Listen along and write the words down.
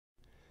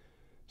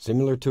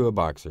Similar to a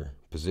boxer,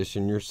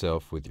 position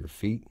yourself with your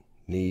feet,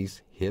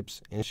 knees, hips,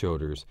 and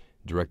shoulders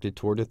directed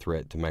toward a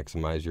threat to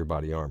maximize your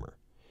body armor.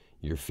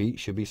 Your feet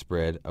should be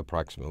spread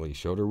approximately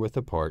shoulder width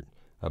apart,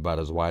 about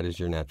as wide as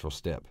your natural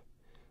step.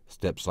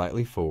 Step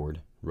slightly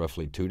forward,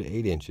 roughly 2 to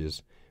 8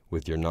 inches,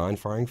 with your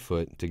non-firing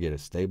foot to get a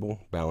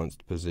stable,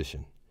 balanced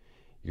position.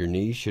 Your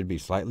knees should be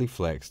slightly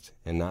flexed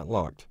and not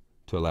locked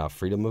to allow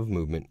freedom of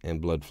movement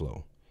and blood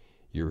flow.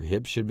 Your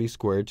hips should be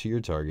squared to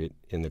your target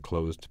in the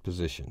closed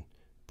position,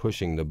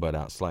 pushing the butt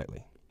out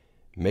slightly.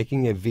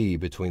 Making a V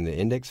between the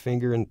index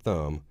finger and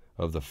thumb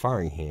of the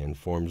firing hand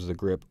forms the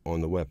grip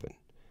on the weapon.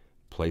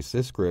 Place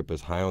this grip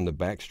as high on the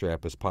back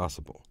strap as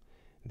possible.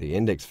 The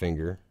index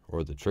finger,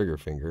 or the trigger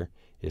finger,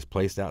 is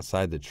placed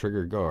outside the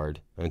trigger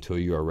guard until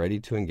you are ready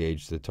to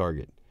engage the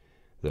target.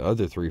 The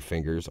other 3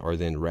 fingers are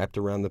then wrapped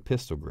around the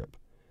pistol grip.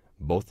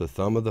 Both the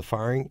thumb of the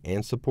firing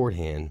and support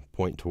hand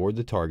point toward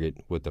the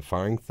target with the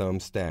firing thumb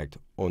stacked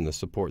on the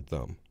support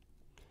thumb.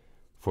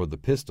 For the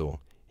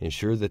pistol,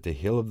 ensure that the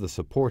heel of the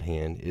support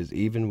hand is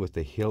even with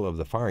the heel of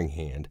the firing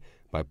hand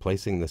by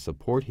placing the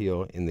support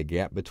heel in the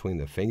gap between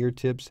the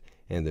fingertips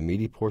and the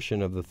meaty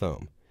portion of the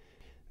thumb.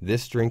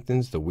 This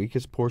strengthens the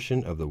weakest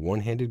portion of the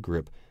one-handed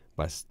grip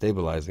by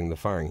stabilizing the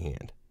firing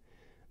hand.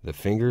 The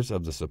fingers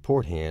of the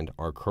support hand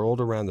are curled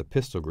around the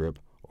pistol grip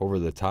over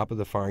the top of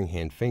the firing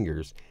hand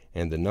fingers,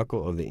 and the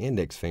knuckle of the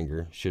index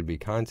finger should be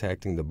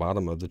contacting the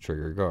bottom of the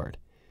trigger guard.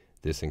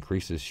 This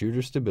increases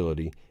shooter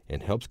stability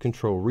and helps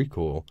control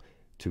recoil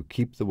to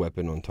keep the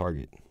weapon on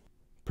target.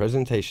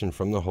 Presentation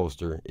from the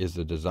holster is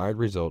the desired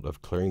result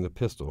of clearing the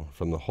pistol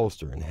from the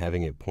holster and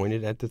having it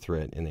pointed at the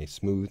threat in a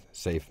smooth,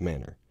 safe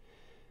manner.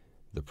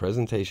 The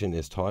presentation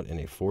is taught in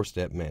a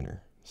 4-step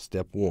manner.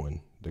 Step 1,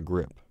 the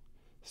grip.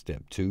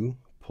 Step 2,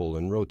 pull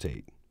and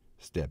rotate.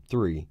 Step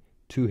 3,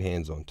 2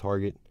 hands on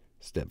target.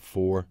 Step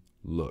 4,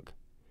 look.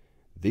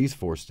 These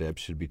 4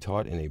 steps should be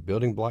taught in a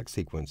building block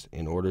sequence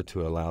in order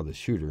to allow the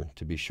shooter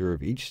to be sure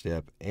of each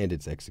step and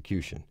its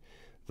execution,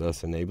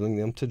 thus enabling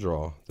them to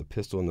draw the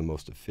pistol in the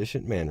most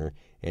efficient manner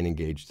and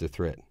engage the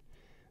threat.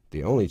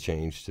 The only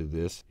change to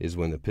this is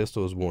when the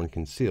pistol is worn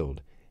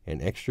concealed.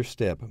 An extra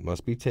step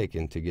must be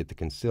taken to get the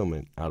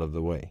concealment out of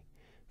the way.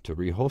 To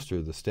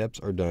reholster, the steps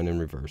are done in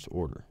reverse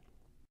order.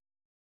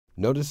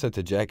 Notice that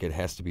the jacket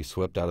has to be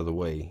swept out of the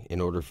way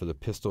in order for the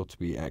pistol to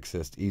be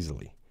accessed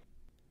easily.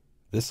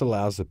 This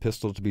allows the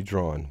pistol to be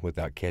drawn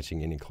without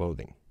catching any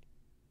clothing.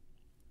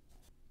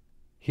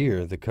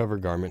 Here, the cover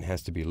garment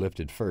has to be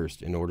lifted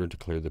first in order to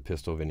clear the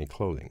pistol of any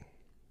clothing.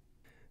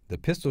 The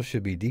pistol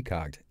should be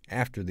decocked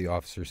after the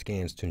officer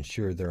scans to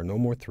ensure there are no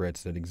more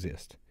threats that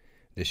exist.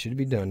 This should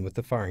be done with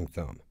the firing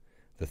thumb.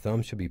 The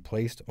thumb should be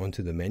placed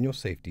onto the manual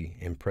safety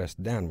and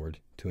pressed downward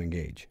to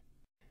engage.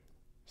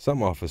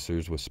 Some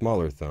officers with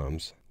smaller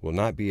thumbs will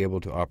not be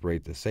able to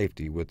operate the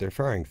safety with their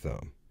firing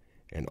thumb.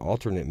 An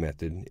alternate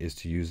method is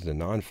to use the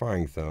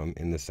non-firing thumb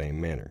in the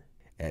same manner.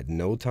 At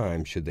no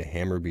time should the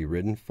hammer be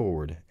ridden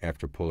forward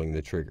after pulling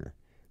the trigger.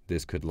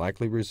 This could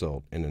likely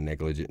result in a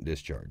negligent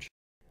discharge.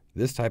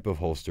 This type of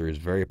holster is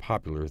very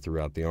popular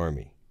throughout the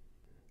Army.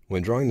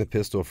 When drawing the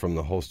pistol from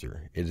the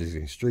holster, it is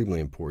extremely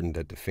important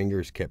that the finger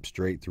is kept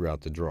straight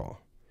throughout the draw.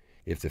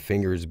 If the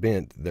finger is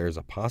bent, there is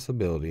a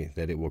possibility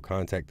that it will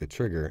contact the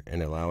trigger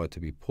and allow it to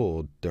be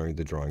pulled during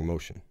the drawing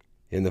motion.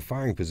 In the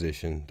firing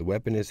position, the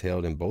weapon is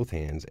held in both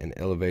hands and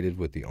elevated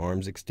with the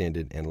arms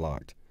extended and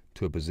locked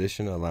to a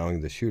position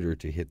allowing the shooter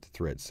to hit the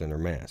threat's center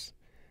mass.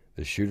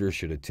 The shooter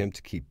should attempt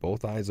to keep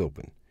both eyes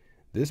open.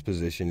 This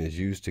position is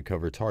used to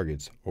cover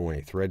targets or when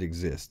a threat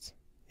exists.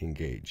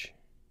 Engage.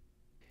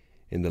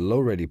 In the low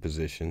ready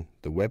position,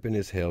 the weapon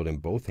is held in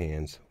both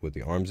hands with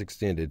the arms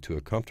extended to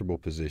a comfortable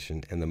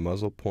position and the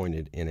muzzle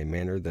pointed in a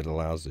manner that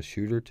allows the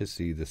shooter to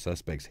see the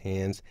suspect's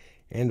hands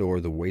and/or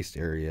the waist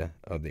area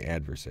of the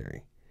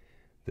adversary.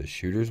 The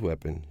shooter's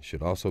weapon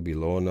should also be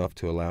low enough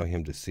to allow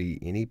him to see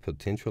any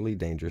potentially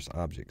dangerous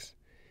objects.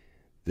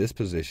 This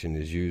position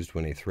is used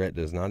when a threat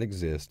does not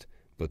exist,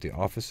 but the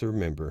officer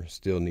member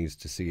still needs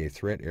to see a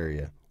threat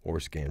area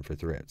or scan for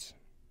threats.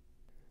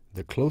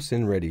 The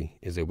close-in ready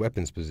is a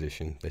weapons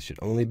position that should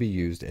only be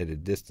used at a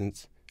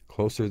distance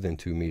closer than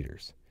 2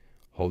 meters.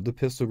 Hold the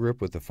pistol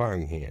grip with the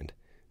firing hand.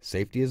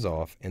 Safety is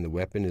off and the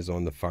weapon is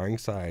on the firing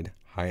side,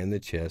 high in the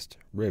chest,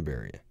 rib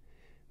area.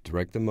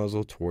 Direct the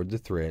muzzle toward the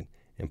threat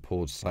and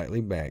pulled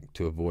slightly back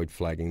to avoid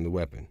flagging the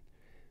weapon.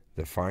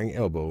 The firing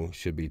elbow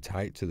should be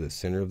tight to the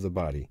center of the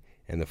body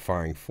and the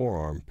firing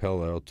forearm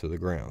parallel to the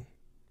ground.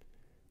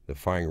 The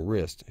firing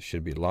wrist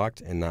should be locked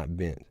and not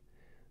bent.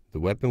 The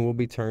weapon will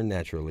be turned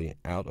naturally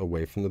out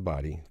away from the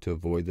body to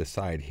avoid the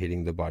side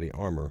hitting the body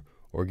armor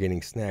or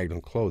getting snagged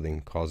on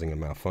clothing causing a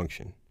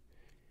malfunction.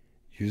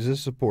 Use the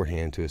support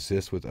hand to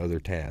assist with other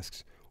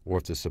tasks, or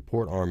if the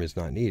support arm is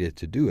not needed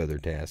to do other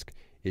tasks,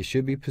 it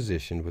should be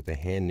positioned with the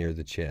hand near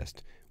the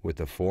chest, with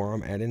the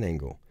forearm at an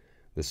angle.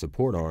 The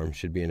support arm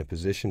should be in a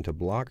position to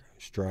block,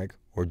 strike,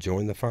 or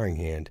join the firing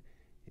hand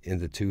in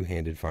the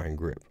two-handed firing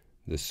grip.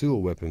 The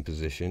Sewell weapon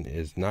position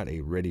is not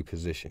a ready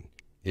position.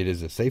 It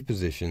is a safe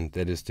position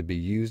that is to be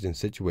used in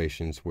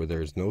situations where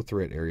there is no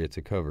threat area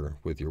to cover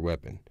with your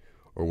weapon,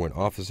 or when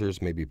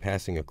officers may be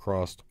passing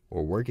across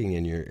or working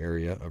in your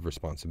area of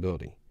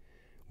responsibility.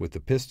 With the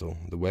pistol,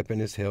 the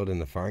weapon is held in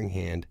the firing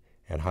hand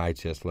at high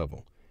chest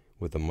level,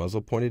 with the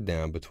muzzle pointed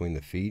down between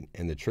the feet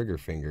and the trigger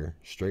finger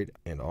straight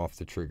and off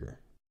the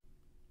trigger.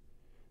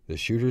 The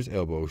shooter's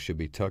elbow should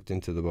be tucked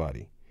into the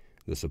body.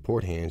 The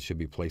support hand should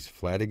be placed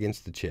flat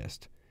against the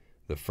chest.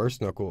 The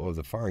first knuckle of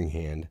the firing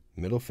hand,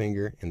 middle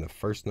finger, and the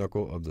first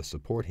knuckle of the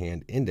support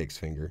hand, index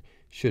finger,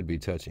 should be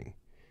touching.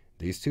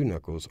 These two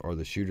knuckles are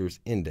the shooter's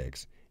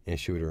index and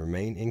should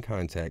remain in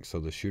contact so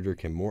the shooter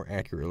can more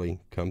accurately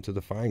come to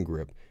the firing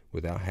grip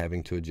without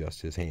having to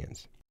adjust his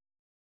hands.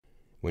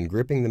 When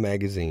gripping the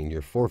magazine,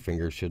 your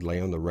forefinger should lay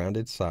on the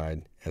rounded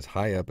side as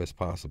high up as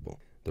possible.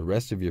 The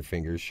rest of your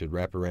fingers should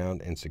wrap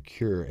around and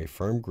secure a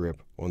firm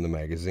grip on the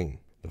magazine.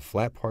 The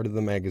flat part of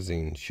the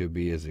magazine should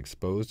be as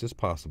exposed as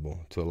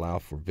possible to allow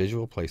for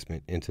visual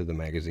placement into the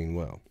magazine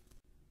well.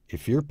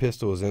 If your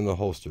pistol is in the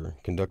holster,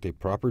 conduct a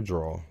proper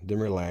draw, then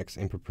relax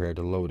and prepare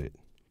to load it.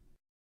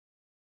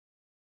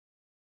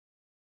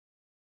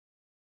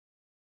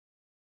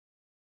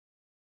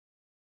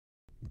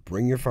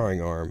 Bring your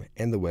firing arm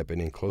and the weapon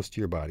in close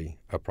to your body,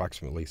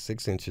 approximately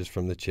 6 inches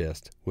from the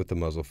chest, with the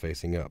muzzle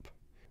facing up.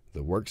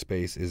 The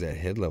workspace is at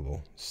head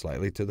level,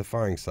 slightly to the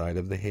firing side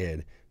of the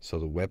head, so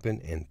the weapon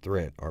and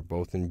threat are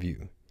both in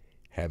view.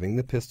 Having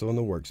the pistol in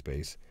the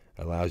workspace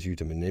allows you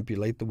to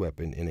manipulate the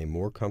weapon in a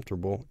more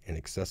comfortable and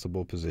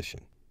accessible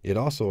position. It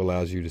also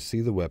allows you to see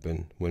the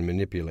weapon when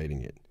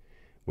manipulating it.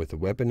 With the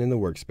weapon in the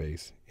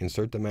workspace,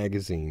 insert the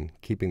magazine,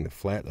 keeping the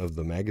flat of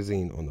the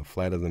magazine on the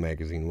flat of the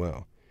magazine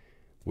well.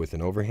 With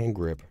an overhand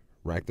grip,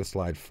 rack the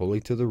slide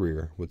fully to the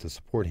rear with the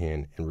support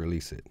hand and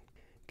release it.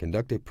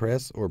 Conduct a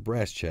press or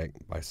brass check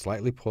by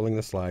slightly pulling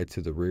the slide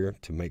to the rear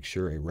to make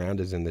sure a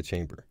round is in the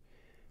chamber.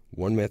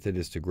 One method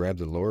is to grab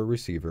the lower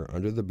receiver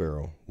under the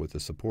barrel with the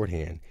support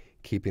hand,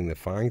 keeping the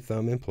firing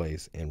thumb in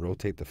place, and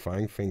rotate the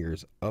firing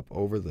fingers up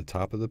over the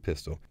top of the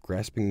pistol,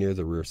 grasping near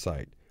the rear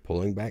sight,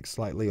 pulling back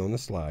slightly on the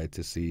slide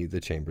to see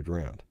the chambered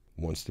round.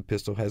 Once the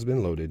pistol has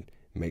been loaded,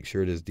 make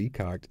sure it is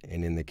decocked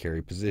and in the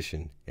carry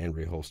position and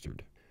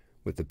reholstered.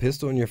 With the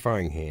pistol in your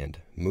firing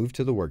hand, move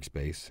to the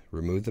workspace,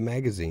 remove the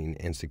magazine,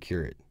 and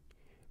secure it.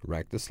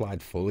 Rack the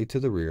slide fully to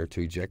the rear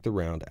to eject the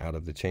round out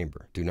of the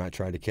chamber. Do not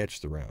try to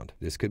catch the round.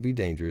 This could be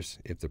dangerous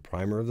if the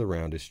primer of the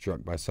round is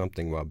struck by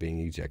something while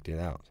being ejected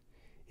out.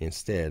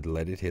 Instead,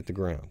 let it hit the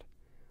ground.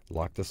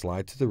 Lock the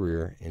slide to the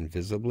rear and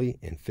visibly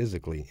and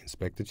physically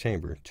inspect the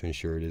chamber to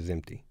ensure it is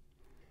empty.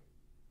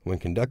 When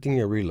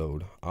conducting a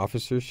reload,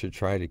 officers should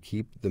try to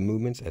keep the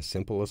movements as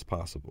simple as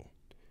possible.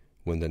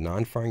 When the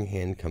non-firing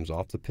hand comes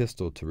off the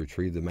pistol to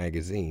retrieve the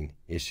magazine,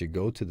 it should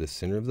go to the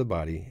center of the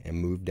body and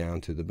move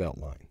down to the belt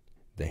line.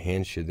 The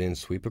hand should then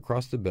sweep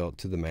across the belt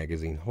to the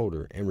magazine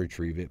holder and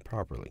retrieve it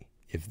properly.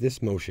 If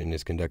this motion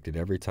is conducted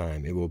every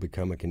time, it will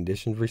become a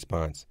conditioned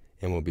response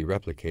and will be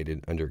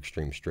replicated under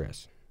extreme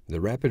stress.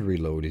 The rapid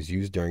reload is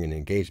used during an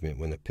engagement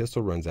when the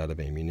pistol runs out of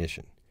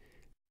ammunition.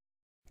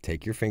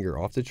 Take your finger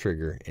off the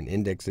trigger and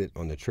index it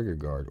on the trigger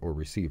guard or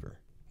receiver.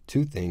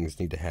 Two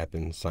things need to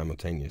happen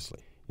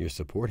simultaneously. Your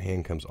support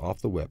hand comes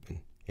off the weapon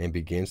and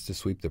begins to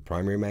sweep the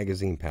primary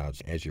magazine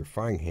pouch as your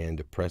firing hand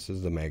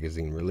depresses the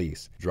magazine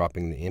release,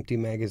 dropping the empty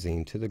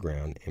magazine to the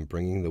ground and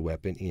bringing the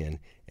weapon in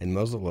and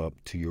muzzle up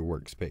to your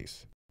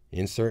workspace.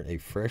 Insert a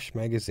fresh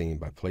magazine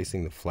by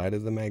placing the flat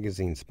of the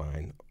magazine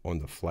spine on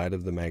the flat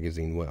of the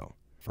magazine well.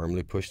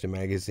 Firmly push the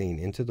magazine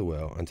into the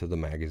well until the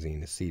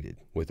magazine is seated.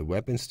 With the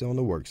weapon still in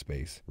the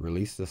workspace,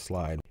 release the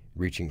slide,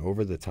 reaching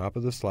over the top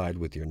of the slide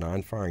with your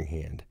non-firing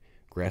hand,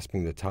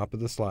 grasping the top of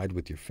the slide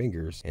with your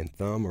fingers and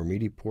thumb or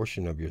meaty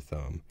portion of your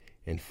thumb,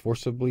 and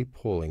forcibly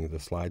pulling the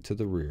slide to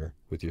the rear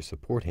with your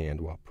support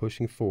hand while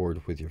pushing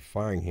forward with your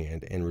firing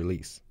hand and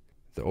release.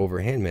 The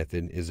overhand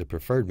method is a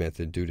preferred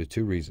method due to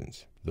two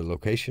reasons. The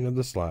location of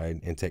the slide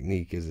and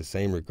technique is the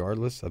same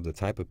regardless of the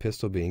type of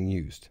pistol being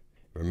used.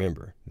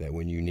 Remember that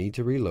when you need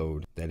to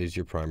reload, that is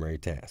your primary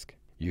task.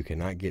 You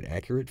cannot get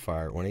accurate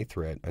fire on a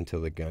threat until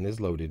the gun is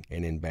loaded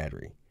and in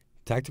battery.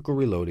 Tactical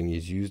reloading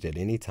is used at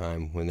any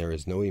time when there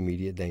is no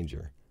immediate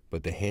danger,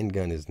 but the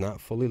handgun is not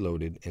fully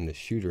loaded and the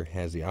shooter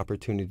has the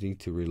opportunity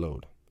to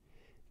reload.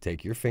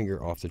 Take your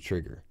finger off the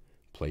trigger.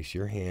 Place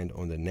your hand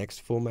on the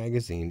next full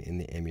magazine in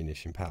the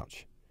ammunition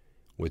pouch.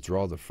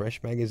 Withdraw the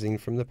fresh magazine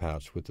from the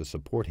pouch with the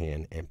support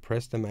hand and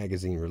press the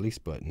magazine release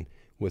button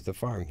with the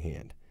firing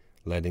hand,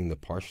 letting the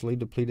partially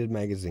depleted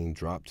magazine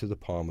drop to the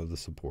palm of the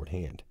support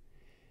hand.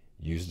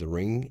 Use the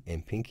ring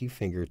and pinky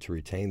finger to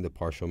retain the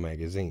partial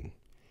magazine.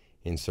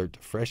 Insert the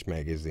fresh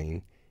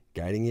magazine,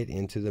 guiding it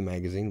into the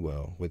magazine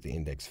well with the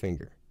index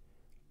finger.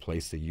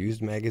 Place the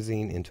used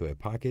magazine into a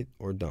pocket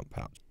or dump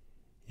pouch.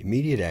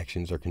 Immediate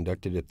actions are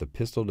conducted if the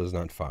pistol does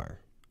not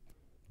fire.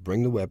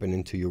 Bring the weapon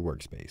into your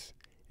workspace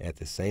at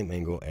the same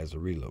angle as a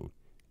reload.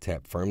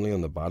 Tap firmly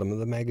on the bottom of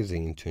the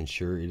magazine to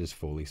ensure it is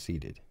fully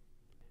seated.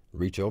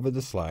 Reach over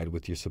the slide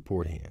with your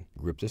support hand.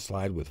 Grip the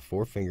slide with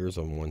 4 fingers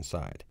on one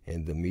side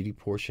and the meaty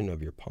portion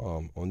of your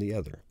palm on the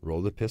other.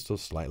 Roll the pistol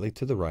slightly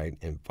to the right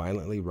and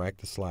violently rack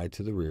the slide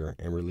to the rear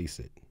and release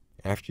it.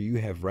 After you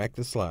have racked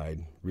the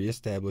slide,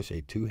 re-establish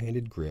a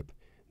two-handed grip.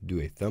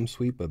 Do a thumb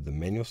sweep of the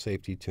manual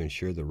safety to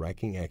ensure the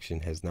racking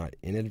action has not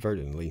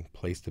inadvertently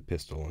placed the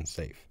pistol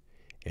unsafe,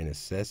 and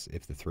assess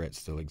if the threat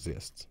still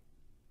exists.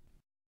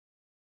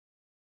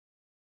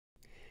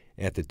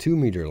 At the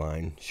 2-meter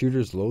line,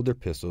 shooters load their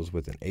pistols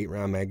with an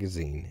 8-round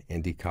magazine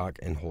and decock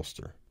and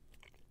holster.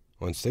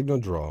 On signal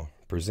draw,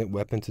 present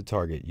weapon to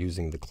target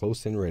using the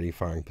close and ready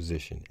firing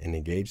position and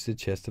engage the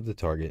chest of the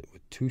target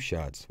with 2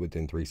 shots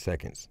within 3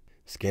 seconds.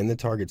 Scan the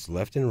targets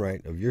left and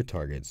right of your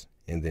targets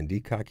and then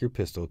decock your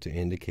pistol to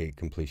indicate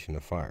completion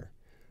of fire.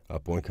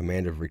 Upon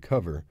command of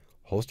recover,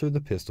 holster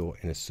the pistol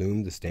and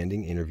assume the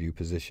standing interview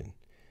position.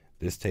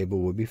 This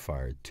table will be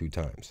fired 2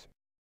 times.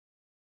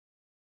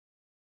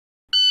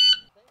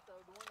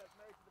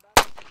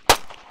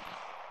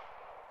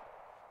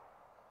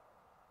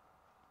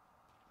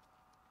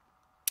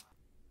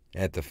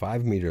 At the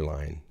 5-meter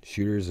line,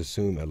 shooters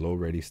assume a low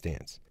ready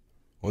stance.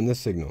 On the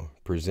signal,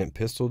 present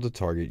pistol to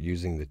target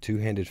using the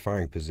 2-handed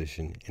firing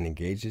position and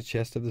engage the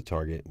chest of the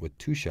target with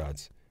 2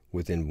 shots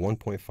within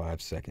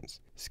 1.5 seconds.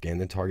 Scan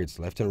the targets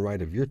left and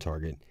right of your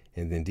target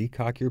and then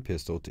decock your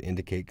pistol to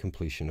indicate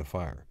completion of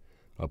fire.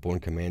 Upon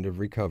command of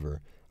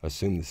recover,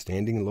 assume the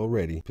standing low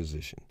ready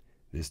position.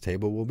 This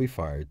table will be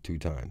fired 2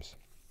 times.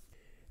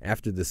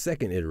 After the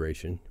second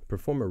iteration,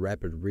 perform a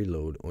rapid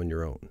reload on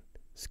your own.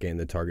 Scan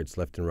the targets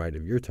left and right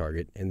of your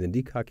target and then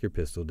decock your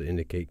pistol to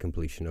indicate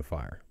completion of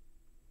fire.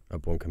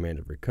 Upon command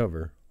of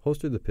recover,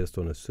 holster the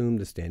pistol and assume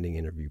the standing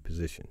interview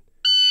position.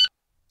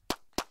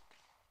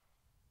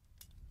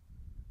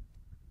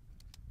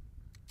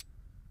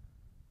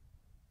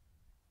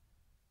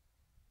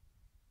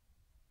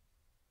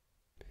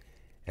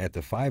 At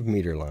the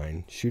 5-meter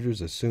line,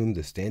 shooters assume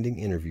the standing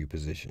interview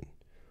position.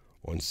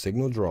 On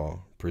signal draw,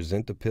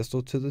 present the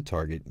pistol to the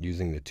target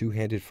using the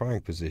 2-handed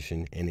firing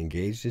position and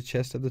engage the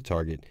chest of the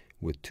target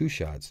with 2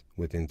 shots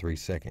within 3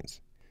 seconds.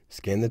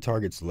 Scan the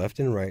targets left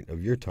and right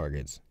of your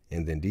targets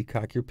and then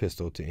decock your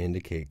pistol to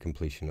indicate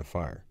completion of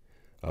fire.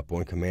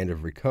 Upon command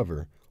of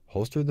recover,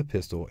 holster the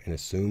pistol and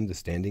assume the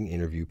standing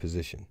interview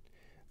position.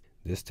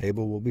 This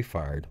table will be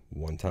fired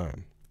 1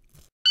 time.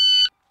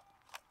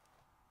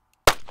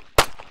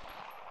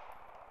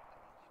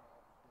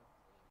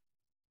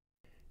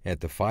 At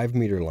the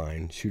 5-meter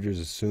line, shooters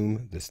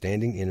assume the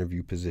standing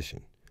interview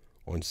position.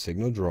 On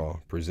signal draw,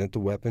 present the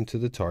weapon to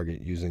the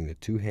target using the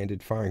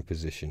 2-handed firing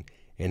position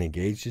and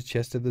engage the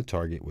chest of the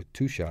target with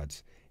 2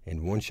 shots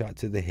and 1 shot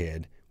to the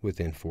head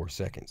within 4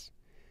 seconds.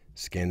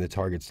 Scan the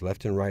targets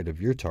left and right of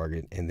your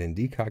target and then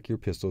decock your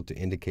pistol to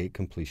indicate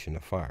completion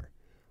of fire.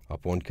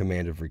 Upon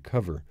command of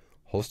recover,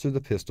 holster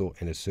the pistol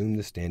and assume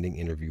the standing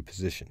interview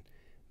position.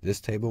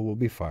 This table will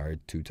be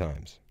fired 2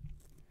 times.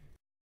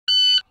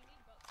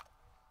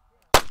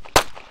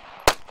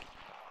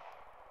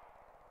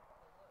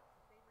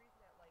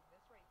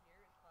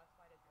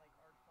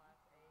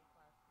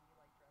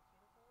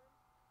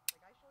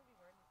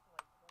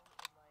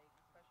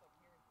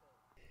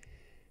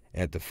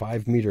 At the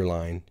 5-meter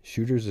line,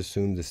 shooters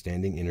assume the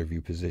standing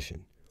interview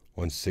position.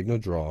 On signal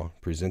draw,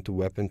 present the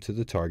weapon to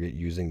the target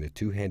using the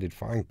 2-handed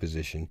firing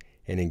position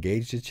and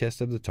engage the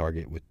chest of the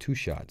target with 2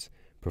 shots.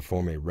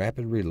 Perform a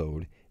rapid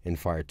reload and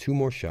fire 2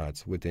 more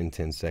shots within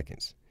 10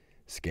 seconds.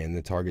 Scan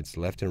the targets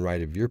left and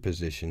right of your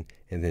position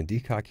and then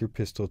decock your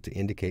pistol to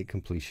indicate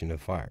completion of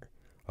fire.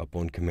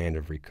 Upon command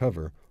of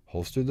recover,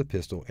 holster the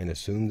pistol and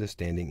assume the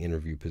standing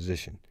interview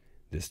position.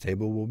 This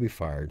table will be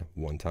fired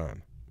 1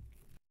 time.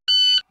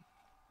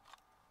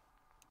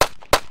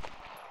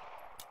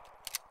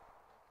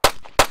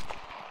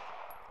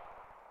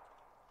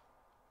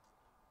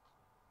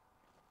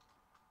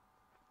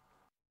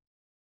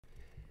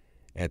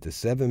 At the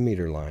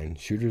 7-meter line,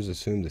 shooters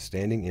assume the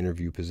standing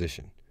interview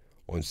position.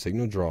 On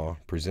signal draw,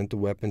 present the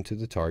weapon to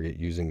the target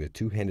using the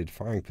 2-handed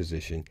firing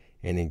position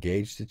and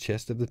engage the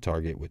chest of the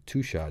target with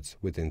 2 shots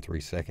within 3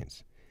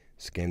 seconds.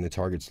 Scan the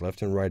targets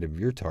left and right of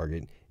your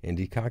target and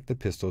decock the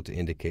pistol to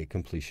indicate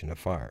completion of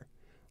fire.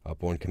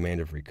 Upon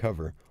command of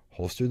recover,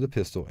 holster the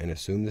pistol and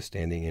assume the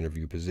standing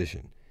interview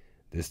position.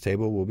 This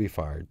table will be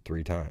fired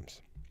 3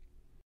 times.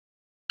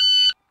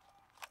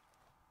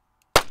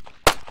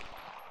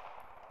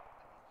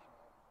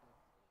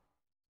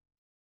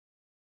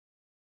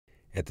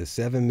 At the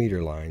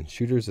 7-meter line,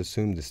 shooters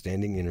assume the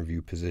standing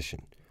interview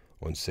position.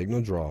 On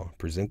signal draw,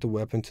 present the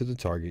weapon to the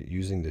target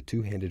using the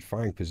 2-handed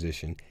firing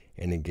position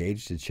and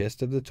engage the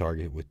chest of the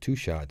target with 2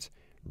 shots,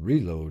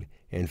 reload,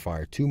 and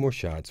fire 2 more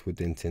shots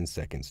within 10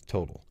 seconds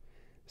total.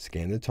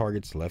 Scan the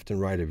targets left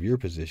and right of your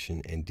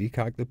position and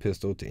decock the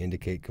pistol to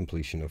indicate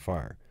completion of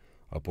fire.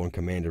 Upon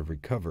command of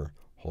recover,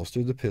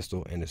 holster the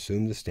pistol and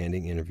assume the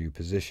standing interview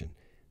position.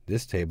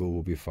 This table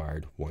will be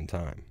fired 1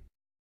 time.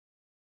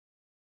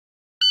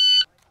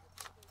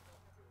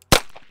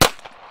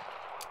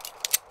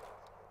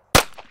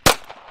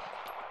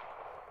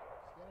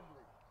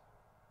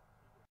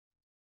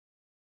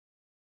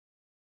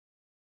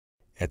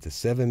 At the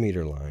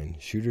 7-meter line,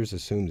 shooters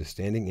assume the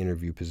standing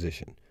interview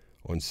position.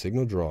 On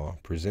signal draw,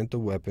 present the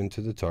weapon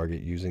to the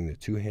target using the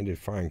two-handed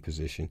firing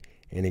position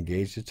and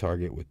engage the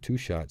target with 2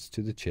 shots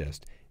to the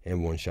chest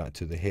and 1 shot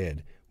to the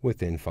head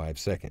within 5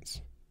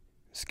 seconds.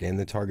 Scan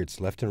the targets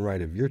left and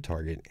right of your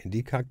target and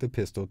decock the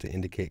pistol to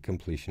indicate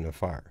completion of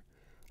fire.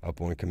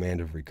 Upon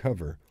command of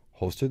recover,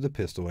 holster the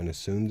pistol and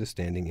assume the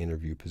standing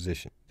interview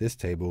position. This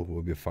table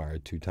will be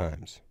fired 2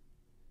 times.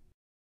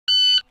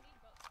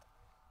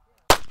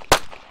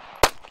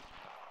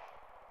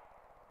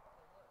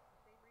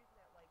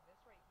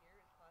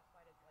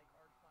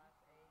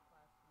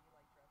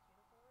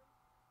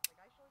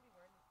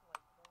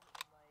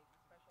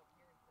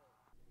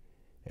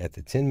 At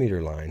the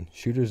 10-meter line,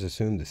 shooters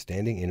assume the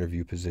standing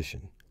interview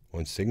position.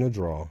 On signal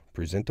draw,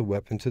 present the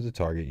weapon to the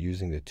target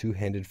using the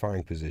two-handed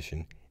firing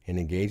position and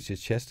engage the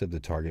chest of the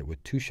target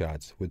with 2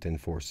 shots within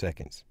 4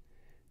 seconds.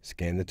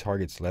 Scan the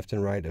targets left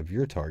and right of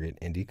your target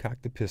and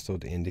decock the pistol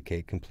to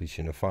indicate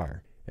completion of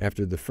fire.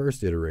 After the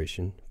first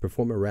iteration,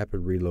 perform a rapid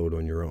reload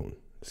on your own.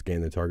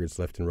 Scan the targets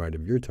left and right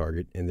of your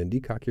target and then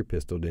decock your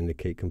pistol to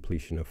indicate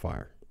completion of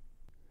fire.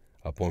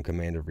 Upon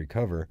command of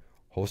recover,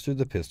 holster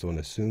the pistol and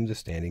assume the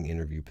standing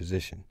interview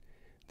position.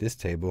 This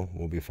table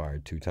will be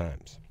fired 2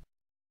 times.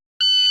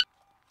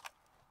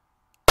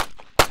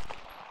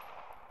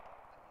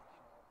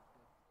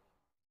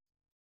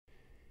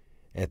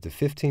 At the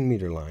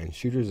 15-meter line,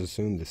 shooters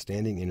assume the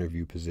standing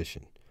interview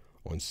position.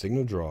 On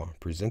signal draw,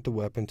 present the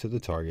weapon to the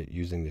target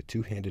using the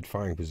two-handed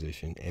firing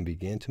position and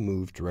begin to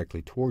move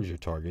directly towards your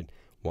target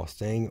while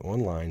staying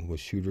on line with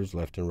shooters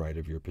left and right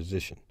of your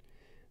position.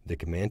 The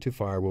command to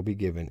fire will be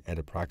given at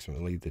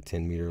approximately the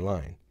 10-meter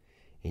line.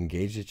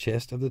 Engage the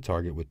chest of the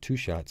target with 2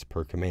 shots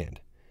per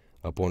command.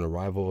 Upon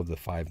arrival of the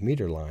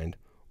 5-meter line,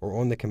 or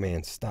on the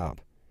command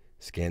stop,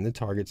 scan the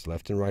targets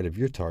left and right of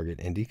your target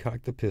and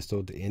decock the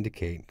pistol to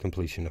indicate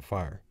completion of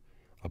fire.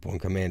 Upon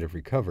command of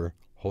recover,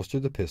 holster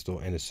the pistol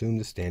and assume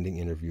the standing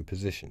interview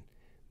position.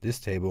 This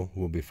table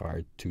will be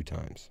fired 2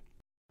 times.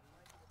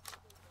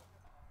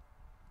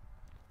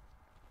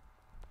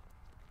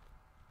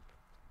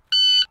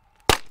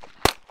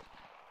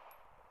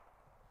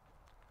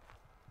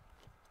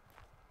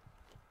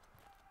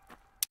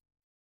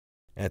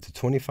 At the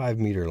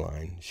 25-meter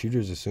line,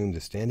 shooters assume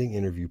the standing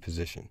interview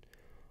position.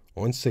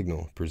 On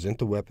signal, present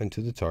the weapon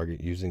to the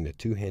target using the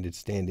two-handed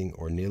standing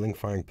or kneeling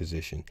firing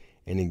position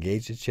and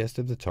engage the chest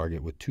of the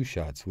target with 2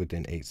 shots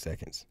within 8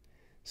 seconds.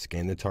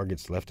 Scan the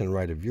targets left and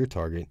right of your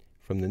target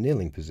from the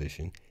kneeling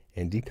position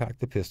and decock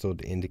the pistol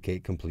to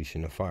indicate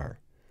completion of fire.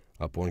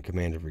 Upon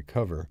command of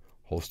recover,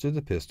 holster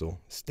the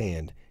pistol,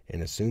 stand,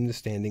 and assume the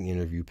standing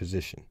interview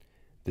position.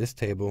 This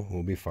table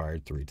will be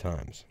fired 3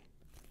 times.